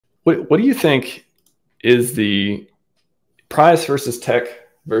What do you think is the price versus tech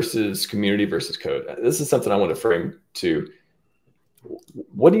versus community versus code? This is something I want to frame to.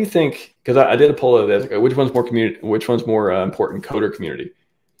 What do you think? Because I did a poll of this. Which one's more community? Which one's more important, code or community?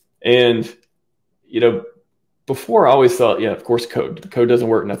 And before I always thought, yeah, of course, code. Code doesn't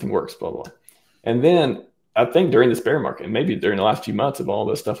work, nothing works, blah blah. And then I think during this bear market, and maybe during the last few months of all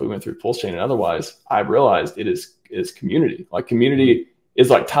the stuff we went through, PulseChain and otherwise, I realized it is community. Like community is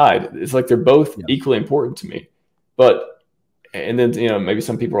like tied. It's like they're both equally important to me. And then maybe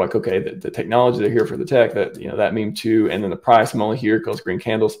some people are like, okay, the technology, they're here for the tech. That meme too. And then the price, I'm only here because green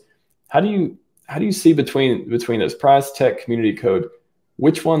candles. How do you see between those price, tech, community, code?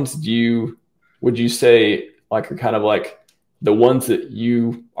 Which ones would you say like are kind of like the ones that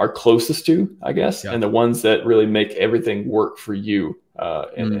you are closest to, I guess, and the ones that really make everything work for you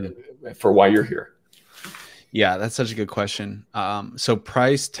and for why you're here? Yeah, that's such a good question. So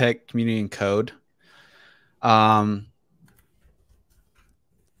price, tech, community, and code. I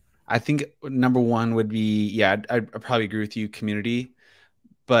think number one would be, I'd probably agree with you, community.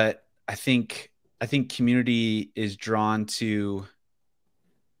 But I think community is drawn to,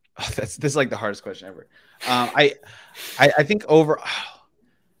 this is like the hardest question ever. I think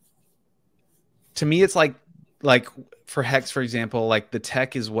to me, it's like for Hex, for example, like the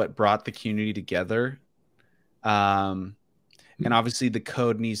tech is what brought the community together. And obviously the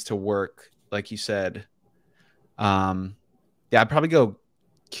code needs to work, like you said. I'd probably go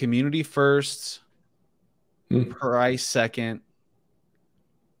community first, price second,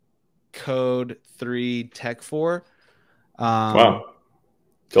 code 3, tech 4. Wow.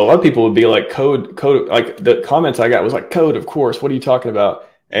 So a lot of people would be like code, like the comments I got was like code, of course. What are you talking about?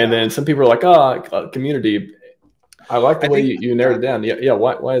 And then some people are like, community. I like the way you narrowed it down. Yeah.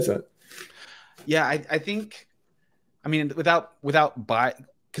 Why is that? Yeah, I think, I mean, without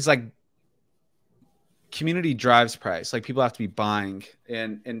because like community drives price. Like people have to be buying,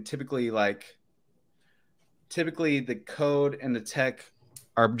 and typically the code and the tech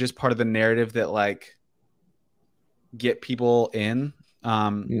are just part of the narrative that like get people in.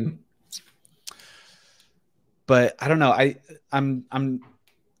 But I don't know. I'm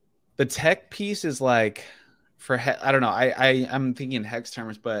the tech piece is like I don't know. I'm thinking in Hex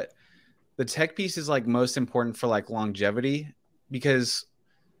terms, but the tech piece is like most important for like longevity, because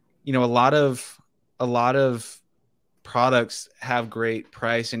a lot of products have great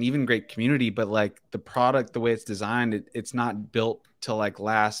price and even great community, but like the product, the way it's designed, it's not built to like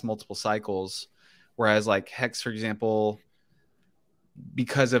last multiple cycles. Whereas like Hex, for example,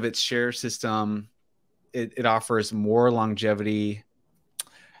 because of its share system, it offers more longevity.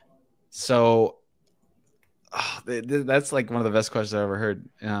 So that's like one of the best questions I've ever heard.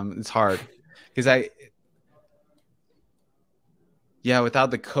 It's hard because without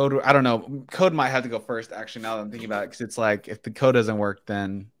the code, I don't know. Code might have to go first, actually, now that I'm thinking about it, because it's like if the code doesn't work,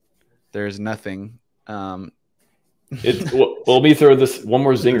 then there's nothing. Well, let me throw this one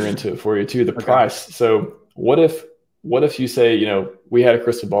more zinger into it for you too. The price. So what if you say, we had a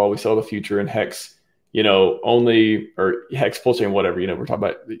crystal ball, we saw the future in Hex, only, or Hex, PulseChain, whatever, we're talking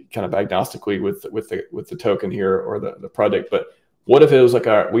about kind of agnostically with the token here or the project. But what if it was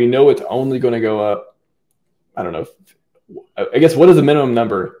like, we know it's only going to go up, I don't know, I guess, what is the minimum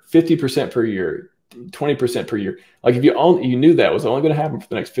number? 50% per year, 20% per year. Like if you knew that was only going to happen for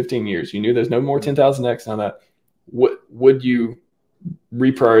the next 15 years, you knew there's no more 10,000x on that. Would you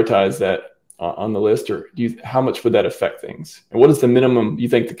reprioritize that on the list, or how much would that affect things? And what is the minimum you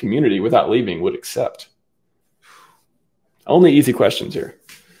think the community, without leaving, would accept? Only easy questions here.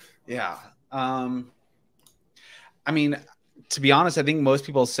 Yeah. I mean, to be honest, I think most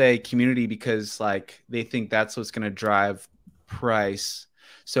people say community because like they think that's what's going to drive price.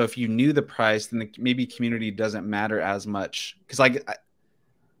 So if you knew the price, then maybe community doesn't matter as much. Because like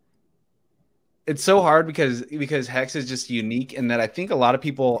it's so hard because Hex is just unique in that I think a lot of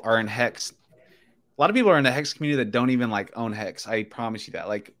people are in Hex. A lot of people are in the Hex community that don't even like own Hex. I promise you that.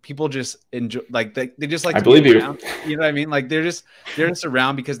 Like people just enjoy, like they just like. I believe you. Around, you know what I mean? Like they're just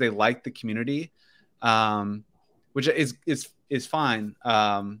around because they like the community, which is fine.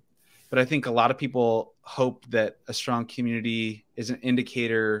 But I think a lot of people hope that a strong community is an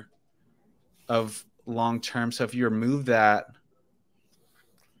indicator of long term. So if you remove that,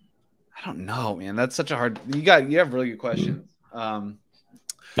 I don't know, man. That's such a hard. You have really good questions.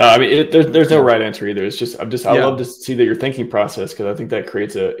 No, I mean, there's no right answer either. It's just I love to see that your thinking process, because I think that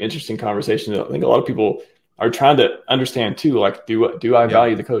creates an interesting conversation that I think a lot of people are trying to understand too. Like, do I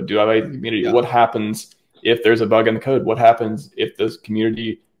value the code? Do I value the community? What happens if there's a bug in the code? What happens if this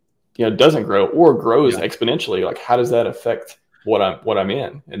community, doesn't grow or grows exponentially? Like, how does that affect what I'm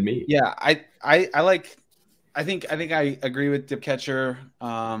in and me. Yeah, I think I agree with Dipcatcher.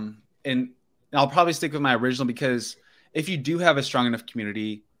 And I'll probably stick with my original, because if you do have a strong enough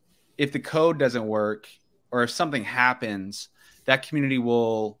community, if the code doesn't work or if something happens, that community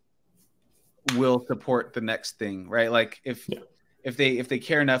will support the next thing, right? Like if they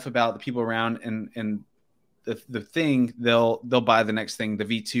care enough about the people around and the thing, they'll buy the next thing, the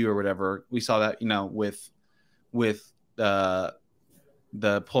V2 or whatever. We saw that, you know, with the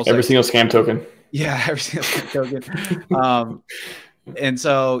PulseX. Every single scam token. Yeah, every single scam token. And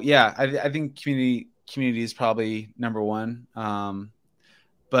so yeah, I think community is probably number one.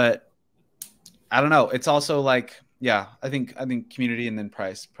 But I don't know. It's also like, yeah, I think community and then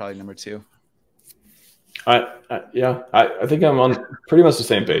price probably number two. I think I'm on pretty much the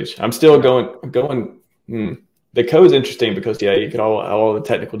same page. I'm still going. The code's interesting because you get all the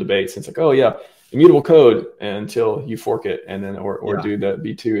technical debates. It's like, oh yeah, immutable code until you fork it, and then or do the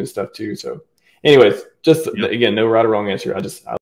V2 and stuff too. So, anyways, just again, no right or wrong answer. I